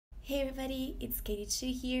Hey everybody, it's Katie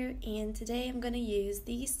Chu here, and today I'm going to use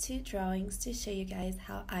these two drawings to show you guys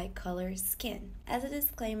how I color skin. As a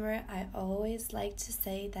disclaimer, I always like to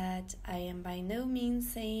say that I am by no means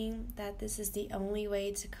saying that this is the only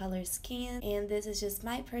way to color skin, and this is just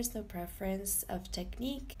my personal preference of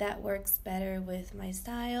technique that works better with my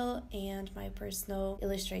style and my personal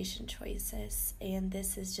illustration choices. And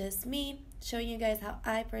this is just me showing you guys how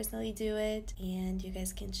I personally do it, and you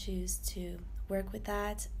guys can choose to work with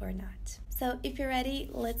that or not. So if you're ready,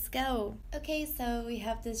 let's go. Okay, so we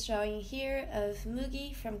have this drawing here of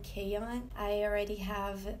Mugi from K-On! I already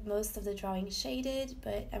have most of the drawing shaded,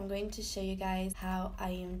 but I'm going to show you guys how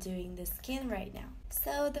I am doing the skin right now.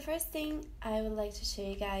 So the first thing I would like to show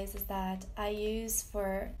you guys is that I use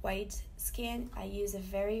for white skin, I use a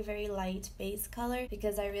very light base color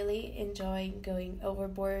because I really enjoy going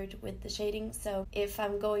overboard with the shading. So if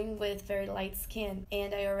I'm going with very light skin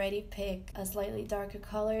and I already pick a slightly darker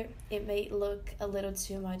color, it may look a little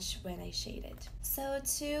too much when I shade it. So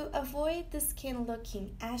to avoid the skin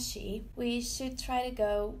looking ashy, we should try to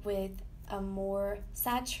go with a more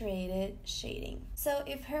saturated shading. So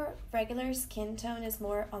if her regular skin tone is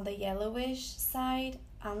more on the yellowish side,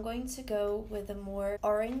 I'm going to go with a more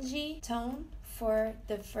orangey tone for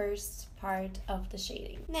the first part of the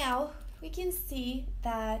shading. Now we can see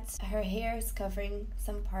that her hair is covering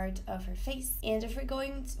some part of her face, and if we're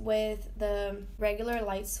going with the regular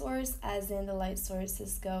light source, as in the light source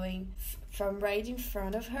is going from right in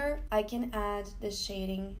front of her, I can add the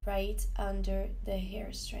shading right under the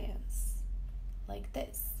hair strands like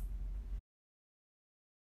this.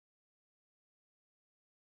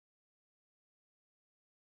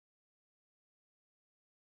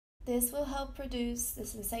 This will help produce the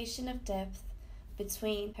sensation of depth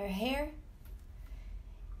between her hair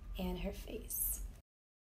and her face.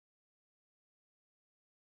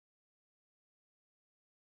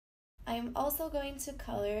 I am also going to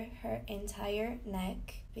color her entire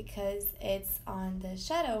neck because it's on the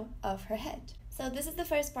shadow of her head. So this is the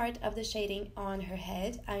first part of the shading on her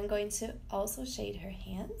head. I'm going to also shade her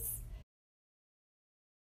hands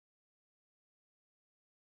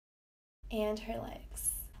and her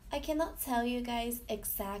legs. I cannot tell you guys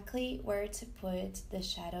exactly where to put the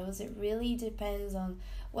shadows. It really depends on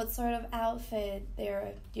what sort of outfit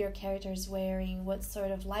your character is wearing, what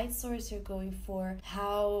sort of light source you're going for,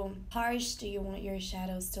 how harsh do you want your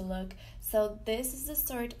shadows to look. So this is the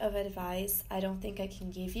sort of advice I don't think I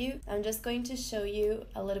can give you. I'm just going to show you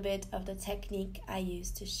a little bit of the technique I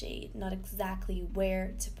use to shade, not exactly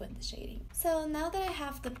where to put the shading. So now that I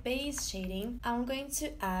have the base shading, I'm going to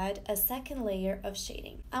add a second layer of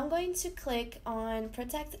shading. I'm going to click on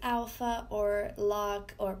Protect Alpha or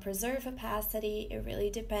Lock or Preserve Opacity. It really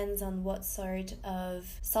depends on what sort of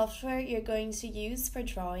software you're going to use for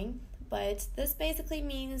drawing. But this basically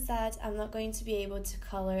means that I'm not going to be able to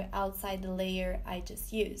color outside the layer I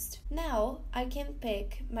just used. Now I can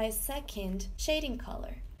pick my second shading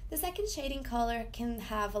color. The second shading color can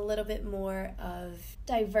have a little bit more of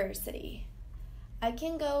diversity. I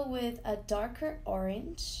can go with a darker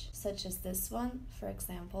orange, such as this one, for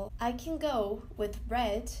example. I can go with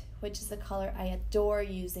red, which is a color I adore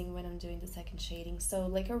using when I'm doing the second shading. So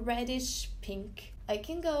like a reddish pink. I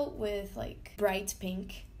can go with like bright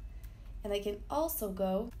pink. And I can also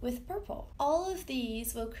go with purple. All of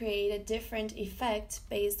these will create a different effect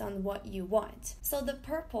based on what you want. So the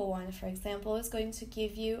purple one, for example, is going to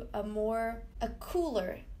give you a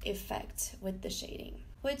cooler effect with the shading,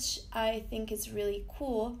 which I think is really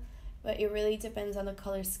cool, but it really depends on the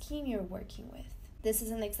color scheme you're working with. This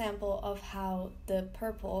is an example of how the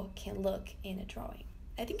purple can look in a drawing.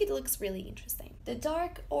 I think it looks really interesting. The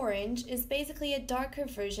dark orange is basically a darker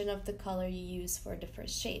version of the color you use for the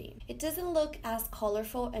first shading. It doesn't look as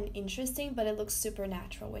colorful and interesting, but it looks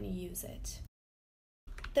supernatural when you use it.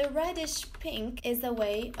 The reddish pink is a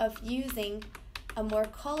way of using a more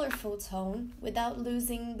colorful tone without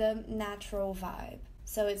losing the natural vibe.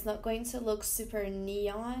 So it's not going to look super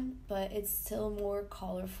neon, but it's still more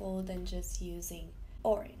colorful than just using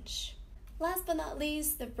orange. Last but not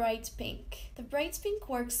least, the bright pink. The bright pink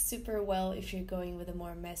works super well if you're going with a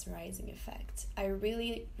more mesmerizing effect. I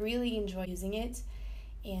really enjoy using it,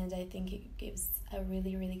 and I think it gives a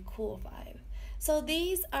really cool vibe. So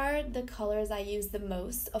these are the colors I use the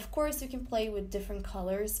most. Of course, you can play with different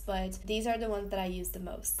colors, but these are the ones that I use the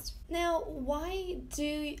most. Now, why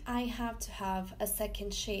do I have to have a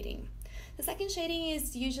second shading? The second shading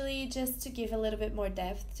is usually just to give a little bit more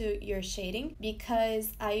depth to your shading,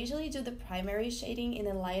 because I usually do the primary shading in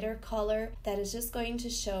a lighter color that is just going to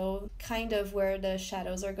show kind of where the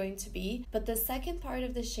shadows are going to be. But the second part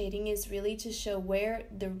of the shading is really to show where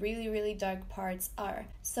the really dark parts are.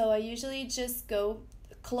 So I usually just go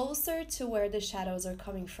closer to where the shadows are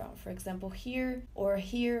coming from. For example, here or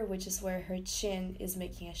here, which is where her chin is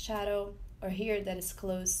making a shadow, or here that is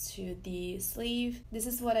close to the sleeve. This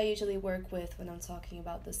is what I usually work with when I'm talking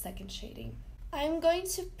about the second shading. I'm going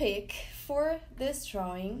to pick for this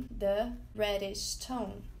drawing the reddish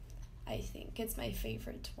tone. I think it's my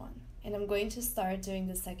favorite one. And I'm going to start doing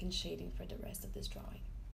the second shading for the rest of this drawing.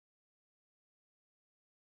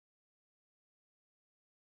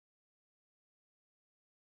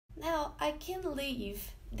 Now, I can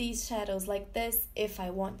leave these shadows like this if I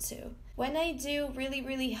want to. When I do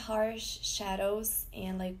really harsh shadows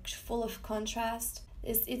and like full of contrast,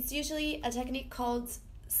 it's usually a technique called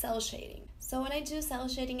cell shading. So when I do cell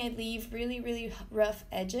shading, I leave really rough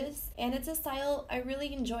edges, and it's a style I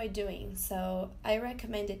really enjoy doing, so I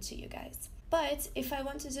recommend it to you guys. But if I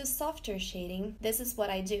want to do softer shading, this is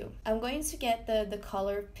what I do. I'm going to get the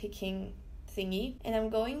color picking thingy, and I'm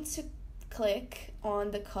going to click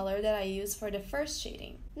on the color that I use for the first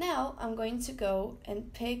shading. Now I'm going to go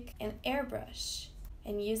and pick an airbrush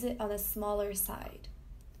and use it on a smaller size.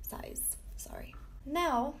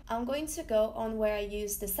 Now I'm going to go on where I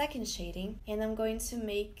use the second shading, and I'm going to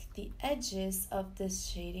make the edges of this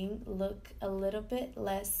shading look a little bit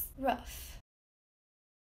less rough.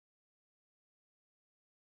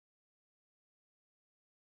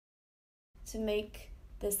 To make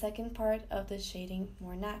the second part of the shading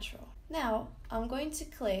more natural. Now, I'm going to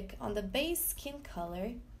click on the base skin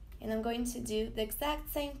color, and I'm going to do the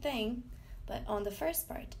exact same thing, but on the first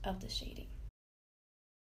part of the shading.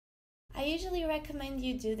 I usually recommend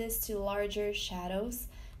you do this to larger shadows,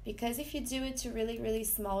 because if you do it to really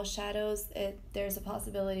small shadows, there's a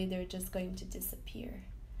possibility they're just going to disappear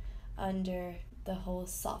under the whole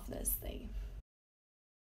softness thing.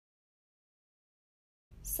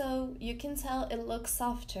 So you can tell it looks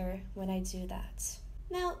softer when I do that.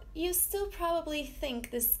 Now, you still probably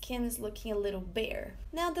think the skin is looking a little bare.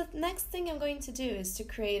 Now, the next thing I'm going to do is to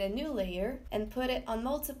create a new layer and put it on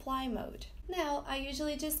multiply mode. Now, I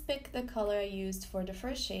usually just pick the color I used for the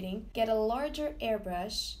first shading, get a larger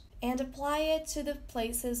airbrush, and apply it to the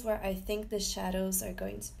places where I think the shadows are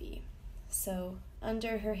going to be. So,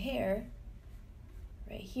 under her hair,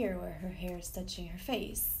 right here where her hair is touching her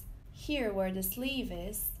face, here where the sleeve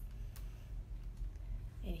is,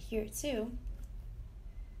 and here too,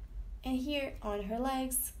 and here on her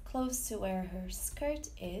legs, close to where her skirt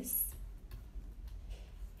is,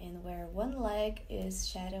 and where one leg is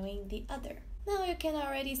shadowing the other. Now you can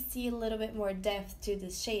already see a little bit more depth to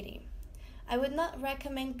this shading. I would not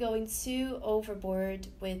recommend going too overboard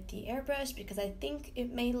with the airbrush, because I think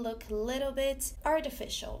it may look a little bit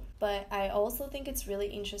artificial, but I also think it's really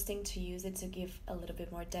interesting to use it to give a little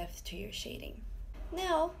bit more depth to your shading.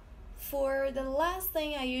 Now, for the last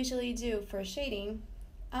thing I usually do for shading,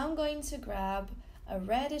 I'm going to grab a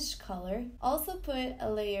reddish color, also put a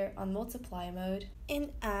layer on multiply mode, and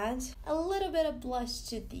add a little bit of blush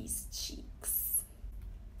to these cheeks.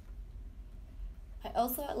 I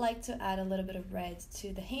also like to add a little bit of red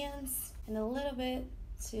to the hands and a little bit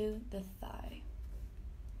to the thigh.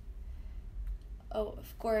 Oh,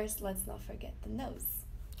 of course, let's not forget the nose.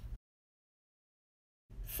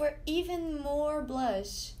 For even more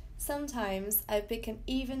blush, sometimes I pick an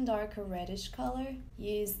even darker reddish color,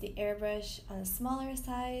 use the airbrush on a smaller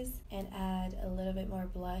size, and add a little bit more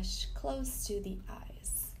blush close to the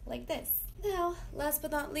eyes, like this. Now, last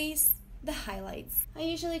but not least, the highlights. I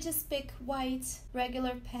usually just pick white,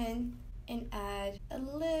 regular pen, and add a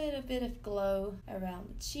little bit of glow around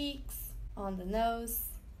the cheeks, on the nose,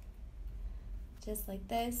 just like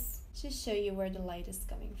this, to show you where the light is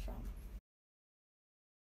coming from,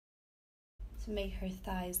 to make her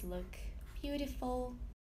thighs look beautiful.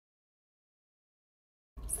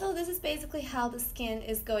 So this is basically how the skin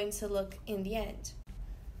is going to look in the end.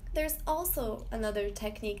 There's also another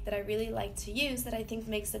technique that I really like to use that I think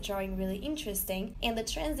makes the drawing really interesting, and the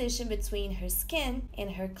transition between her skin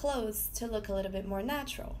and her clothes to look a little bit more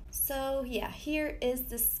natural. So yeah, here is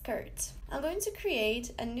the skirt. I'm going to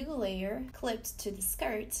create a new layer clipped to the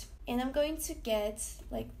skirt, and I'm going to get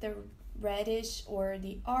like the reddish or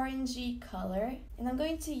the orangey color, and I'm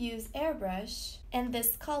going to use airbrush and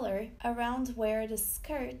this color around where the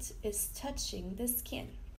skirt is touching the skin.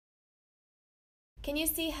 Can you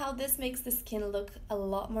see how this makes the skin look a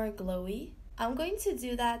lot more glowy? I'm going to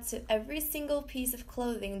do that to every single piece of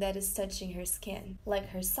clothing that is touching her skin, like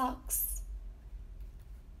her socks,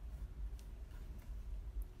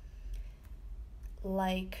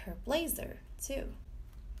 like her blazer too.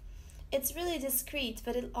 It's really discreet,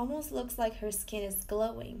 but it almost looks like her skin is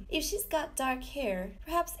glowing. If she's got dark hair,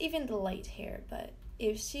 perhaps even the light hair, but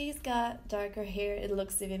if she's got darker hair, it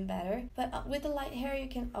looks even better. But with the light hair, you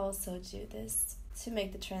can also do this to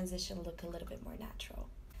make the transition look a little bit more natural.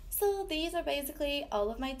 So these are basically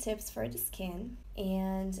all of my tips for the skin,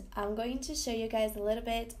 and I'm going to show you guys a little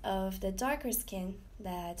bit of the darker skin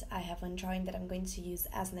that I have on drawing that I'm going to use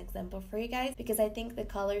as an example for you guys, because I think the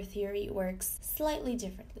color theory works slightly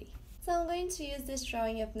differently. So I'm going to use this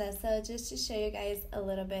drawing of Nessa just to show you guys a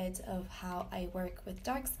little bit of how I work with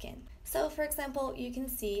dark skin. So for example, you can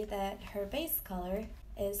see that her base color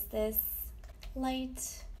is this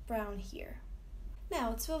light brown here.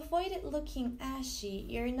 Now, to avoid it looking ashy,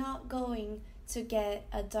 you're not going to get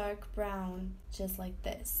a dark brown just like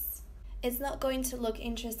this. It's not going to look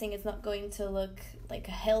interesting, it's not going to look like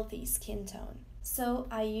a healthy skin tone. So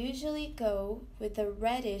I usually go with a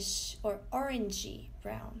reddish or orangey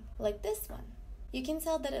brown, like this one. You can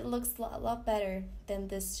tell that it looks a lot better than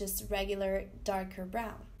this just regular darker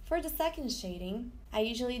brown. For the second shading, I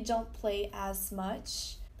usually don't play as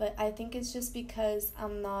much, but I think it's just because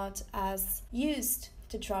I'm not as used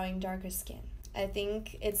to drawing darker skin. I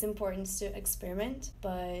think it's important to experiment,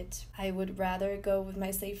 but I would rather go with my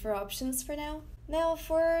safer options for now. Now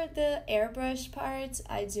for the airbrush part,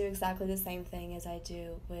 I do exactly the same thing as I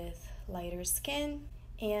do with lighter skin.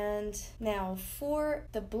 And now for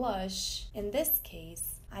the blush, in this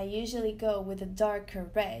case, I usually go with a darker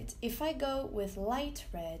red. If I go with light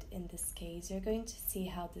red in this case, you're going to see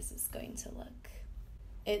how this is going to look.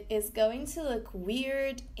 It is going to look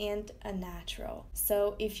weird and unnatural.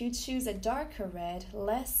 So if you choose a darker red,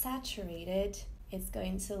 less saturated, it's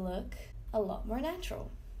going to look a lot more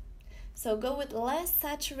natural. So go with less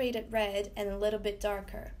saturated red and a little bit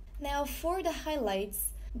darker. Now for the highlights,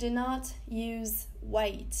 do not use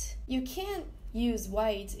white. You can use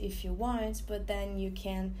white if you want, but then you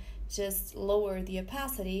can just lower the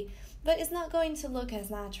opacity, but it's not going to look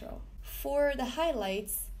as natural. For the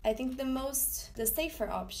highlights, I think the safer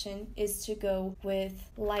option is to go with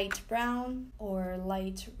light brown or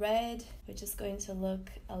light red, which is going to look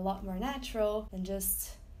a lot more natural than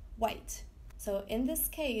just white. So in this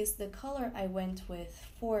case, the color I went with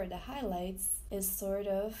for the highlights is sort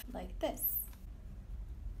of like this.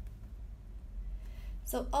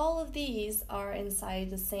 So all of these are inside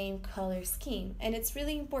the same color scheme, and it's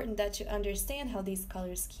really important that you understand how these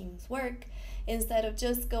color schemes work instead of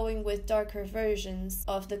just going with darker versions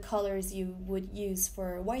of the colors you would use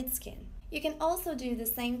for white skin. You can also do the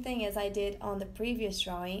same thing as I did on the previous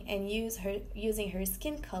drawing and using her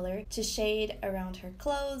skin color to shade around her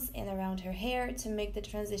clothes and around her hair to make the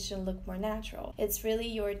transition look more natural. It's really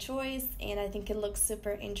your choice, and I think it looks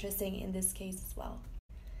super interesting in this case as well.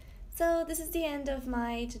 So this is the end of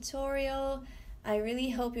my tutorial. I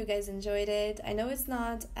really hope you guys enjoyed it. I know it's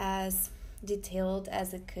not as detailed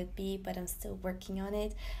as it could be, but I'm still working on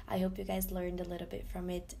it. I hope you guys learned a little bit from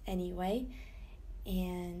it anyway.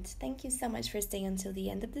 And thank you so much for staying until the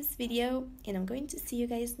end of this video, and I'm going to see you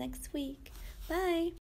guys next week. Bye!